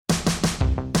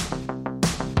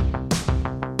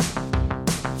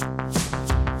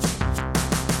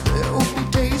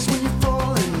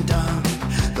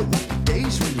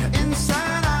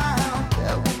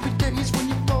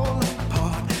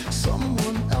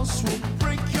else will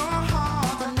break your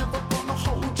heart. I'm never gonna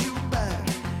hold you back.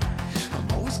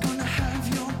 I'm always gonna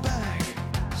have your back.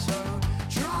 So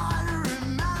try to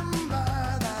remember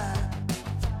that.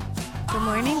 Good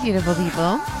morning, beautiful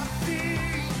people.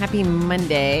 Happy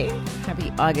Monday.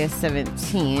 Happy August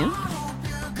 17th.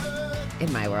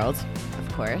 In my world,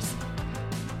 of course.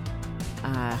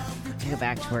 I go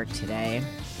back to work today,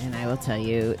 and I will tell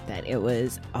you that it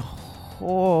was a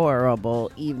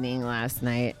horrible evening last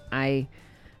night.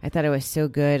 I thought it was so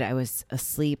good. I was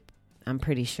asleep, I'm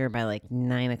pretty sure, by like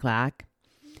 9 o'clock.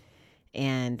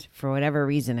 And for whatever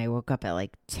reason, I woke up at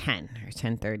like 10 or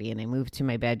 10:30, and I moved to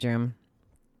my bedroom.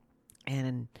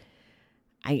 And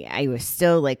I was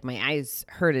still like, my eyes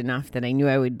hurt enough that I knew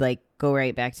I would like go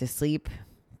right back to sleep.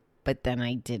 But then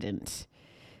I didn't.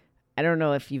 I don't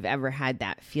know if you've ever had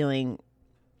that feeling.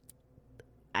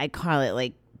 I call it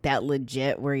like that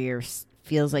legit where your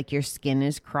feels like your skin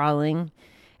is crawling.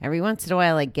 Every once in a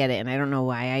while I get it, and I don't know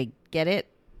why I get it,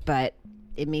 but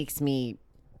it makes me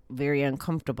very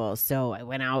uncomfortable. So I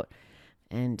went out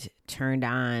and turned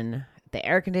on the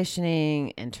air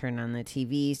conditioning and turned on the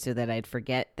TV so that I'd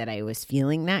forget that I was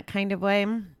feeling that kind of way.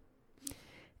 And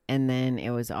then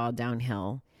it was all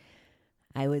downhill.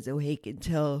 I was awake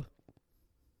until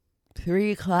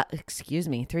 3 o'clock.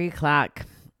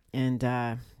 And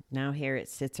now here it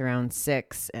sits around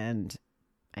 6, and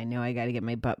I know I got to get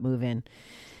my butt moving,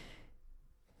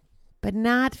 but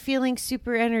not feeling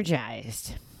super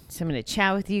energized. So I'm going to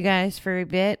chat with you guys for a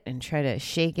bit and try to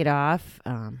shake it off.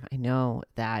 I know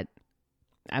that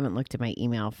I haven't looked at my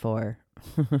email for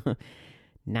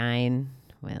 11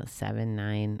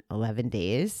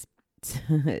 days.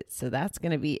 So that's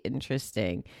going to be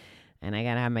interesting. And I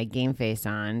got to have my game face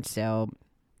on. So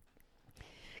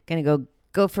going to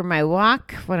go for my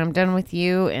walk when I'm done with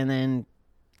you, and then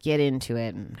get into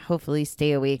it and hopefully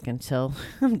stay awake until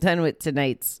I'm done with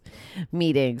tonight's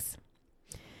meetings.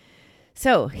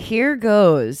 So here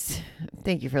goes.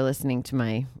 Thank you for listening to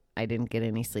my I didn't get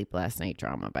any sleep last night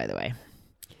drama, by the way.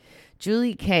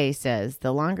 Julie K says,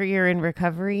 the longer you're in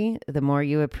recovery, the more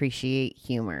you appreciate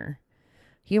humor.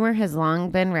 Humor has long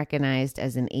been recognized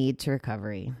as an aid to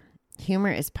recovery.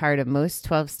 Humor is part of most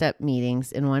 12-step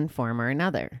meetings in one form or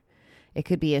another. It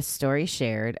could be a story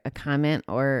shared, a comment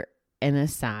or an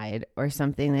aside, or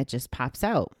something that just pops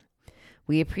out.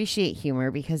 We appreciate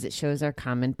humor because it shows our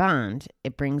common bond.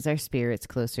 It brings our spirits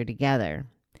closer together.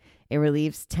 It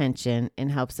relieves tension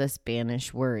and helps us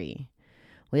banish worry.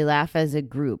 We laugh as a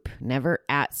group, never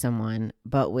at someone,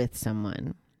 but with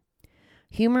someone.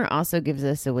 Humor also gives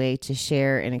us a way to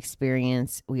share an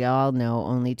experience we all know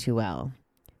only too well.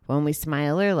 When we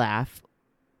smile or laugh,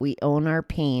 we own our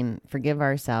pain, forgive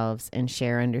ourselves, and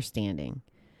share understanding.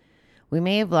 We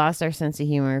may have lost our sense of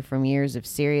humor from years of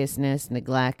seriousness,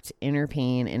 neglect, inner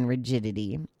pain, and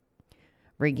rigidity.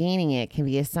 Regaining it can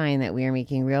be a sign that we are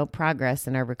making real progress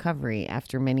in our recovery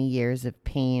after many years of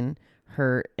pain,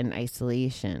 hurt, and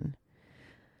isolation.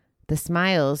 The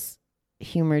smiles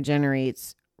humor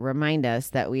generates remind us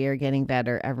that we are getting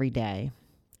better every day.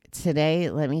 Today,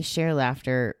 let me share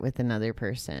laughter with another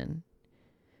person.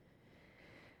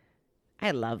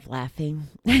 I love laughing.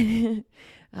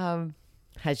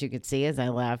 As you can see, as I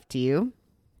laugh to you.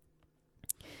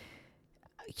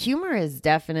 Humor is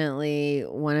definitely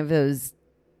one of those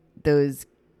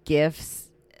gifts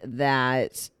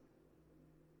that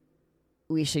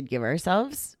we should give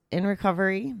ourselves in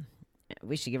recovery.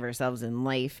 We should give ourselves in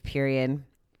life, period.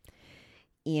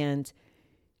 And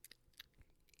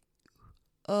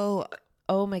oh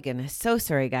my goodness. So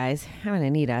sorry, guys. I'm going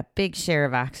to need a big share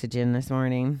of oxygen this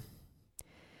morning.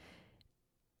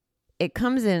 It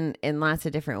comes in lots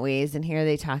of different ways. And here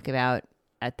they talk about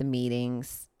at the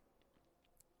meetings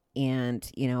and,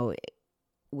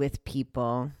 with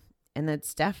people. And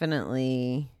that's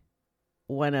definitely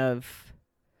one of...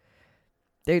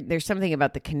 There's something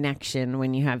about the connection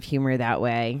when you have humor that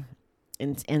way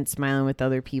and smiling with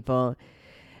other people.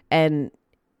 And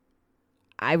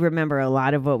I remember a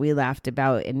lot of what we laughed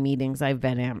about in meetings I've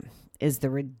been in is the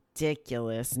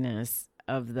ridiculousness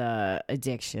of the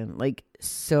addiction. Like,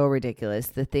 so ridiculous.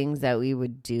 The things that we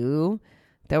would do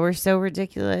that were so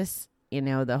ridiculous.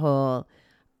 The whole,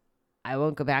 I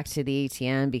won't go back to the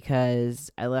ATM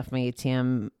because I left my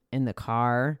ATM in the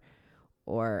car,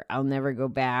 or I'll never go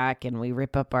back, and we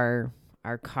rip up our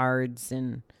cards,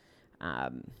 and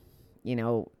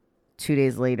 2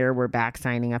 days later we're back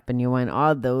signing up a new one.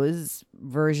 All those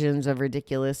versions of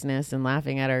ridiculousness and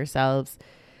laughing at ourselves.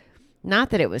 Not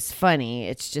that it was funny,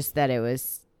 it's just that it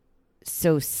was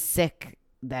so sick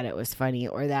that it was funny,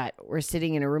 or that we're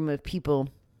sitting in a room of people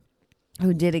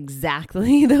who did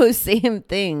exactly those same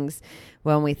things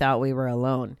when we thought we were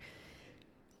alone.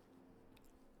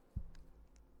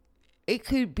 It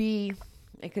could be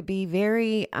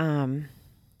very,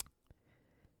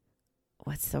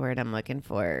 what's the word I'm looking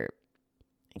for?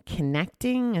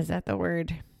 Connecting? Is that the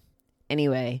word?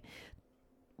 Anyway,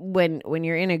 when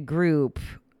you're in a group,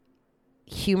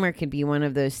 humor could be one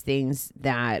of those things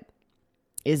that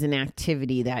is an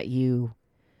activity that you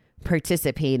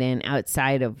participate in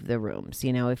outside of the rooms.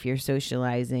 You know, if you're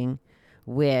socializing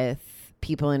with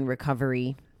people in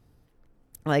recovery,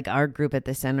 like our group at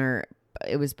the center,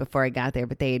 it was before I got there,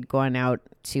 but they had gone out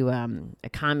to a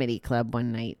comedy club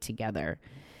one night together.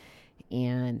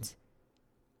 And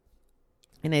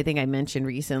I think I mentioned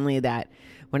recently that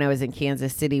when I was in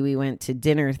Kansas City, we went to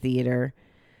dinner theater,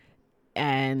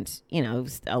 and, you know,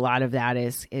 a lot of that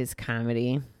is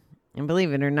comedy. And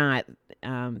believe it or not,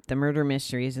 the murder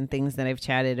mysteries and things that I've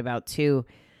chatted about too,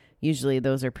 usually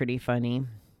those are pretty funny.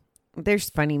 There's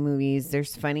funny movies.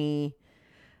 There's funny,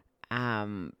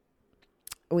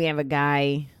 we have a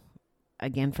guy,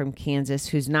 again, from Kansas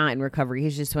who's not in recovery.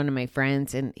 He's just one of my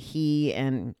friends, and he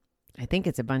and I think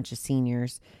it's a bunch of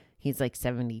seniors. He's like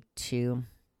 72,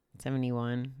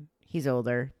 71. He's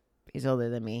older. He's older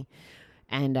than me.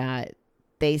 And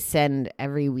they send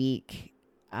every week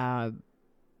an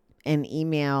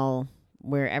email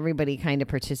where everybody kind of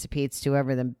participates to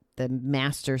whoever the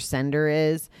master sender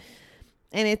is.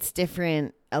 And it's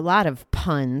different. A lot of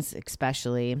puns,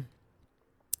 especially.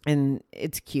 And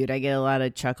it's cute. I get a lot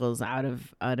of chuckles out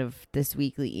of this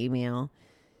weekly email.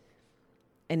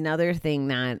 Another thing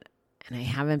that, and I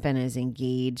haven't been as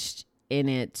engaged in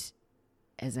it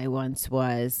as I once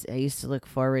was. I used to look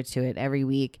forward to it every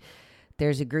week.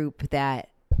 There's a group that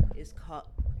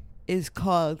is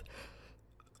called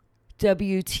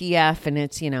WTF, and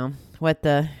it's, you know, what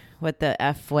the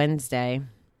F Wednesday.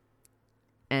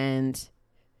 And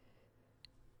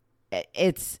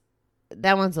it's,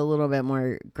 that one's a little bit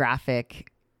more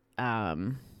graphic,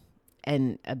 and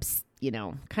you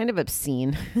know, kind of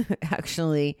obscene,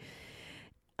 actually.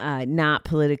 Not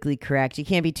politically correct. You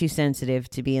can't be too sensitive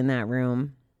to be in that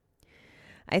room.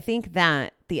 I think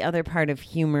that the other part of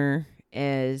humor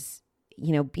is,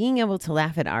 you know, being able to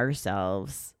laugh at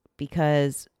ourselves,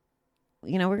 because,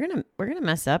 you know, we're going to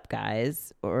mess up,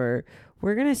 guys, or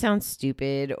we're going to sound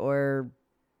stupid, or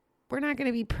we're not going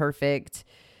to be perfect.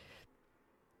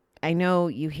 I know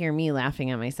you hear me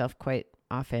laughing at myself quite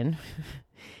often,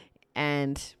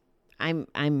 and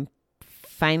I'm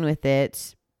fine with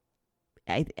it.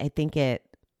 I think it,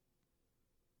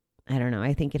 I don't know.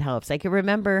 I think it helps. I can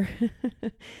remember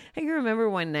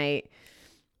one night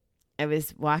I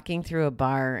was walking through a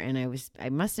bar, and I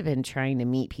must have been trying to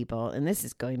meet people. And this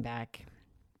is going back,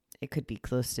 it could be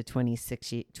close to 20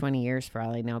 years for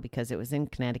all I know, because it was in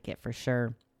Connecticut for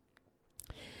sure.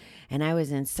 And I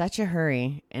was in such a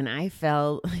hurry, and I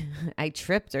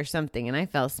tripped or something, and I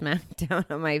fell smack down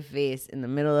on my face in the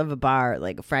middle of a bar,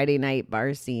 like a Friday night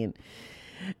bar scene.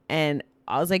 And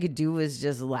all I could do was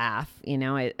just laugh. You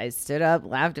know, I stood up,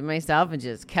 laughed at myself, and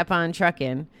just kept on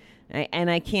trucking.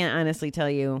 And I can't honestly tell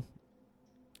you,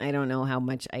 I don't know how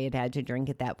much I had to drink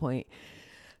at that point.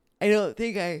 I don't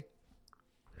think I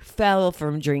fell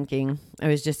from drinking. I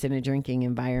was just in a drinking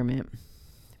environment.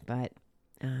 But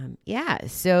yeah,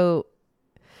 so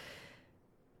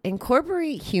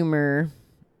incorporate humor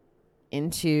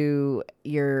into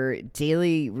your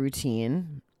daily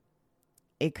routine.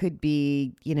 It could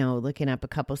be, you know, looking up a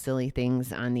couple silly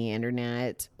things on the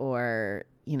internet, or,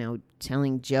 you know,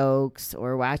 telling jokes,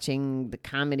 or watching the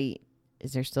comedy.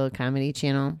 Is there still a comedy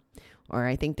channel? Or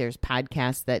I think there's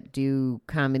podcasts that do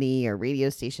comedy, or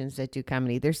radio stations that do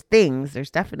comedy. There's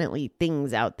definitely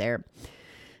things out there.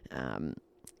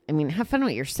 I mean, have fun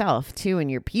with yourself too, and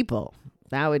your people.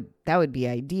 That would be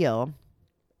ideal.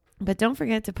 But don't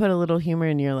forget to put a little humor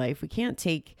in your life. We can't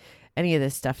take any of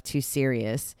this stuff too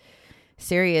serious.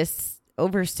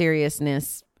 Over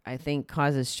seriousness, I think,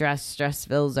 causes stress. Stress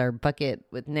fills our bucket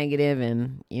with negative,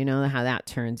 and you know how that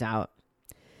turns out.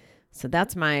 So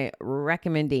that's my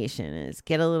recommendation, is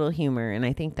get a little humor. And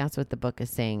I think that's what the book is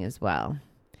saying as well.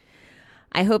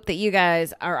 I hope that you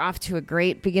guys are off to a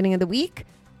great beginning of the week.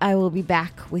 I will be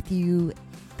back with you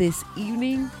this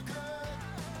evening.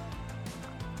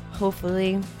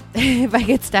 Hopefully, if I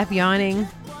could stop yawning.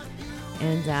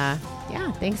 And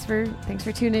yeah, thanks for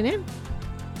tuning in.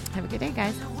 Have a good day,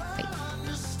 guys.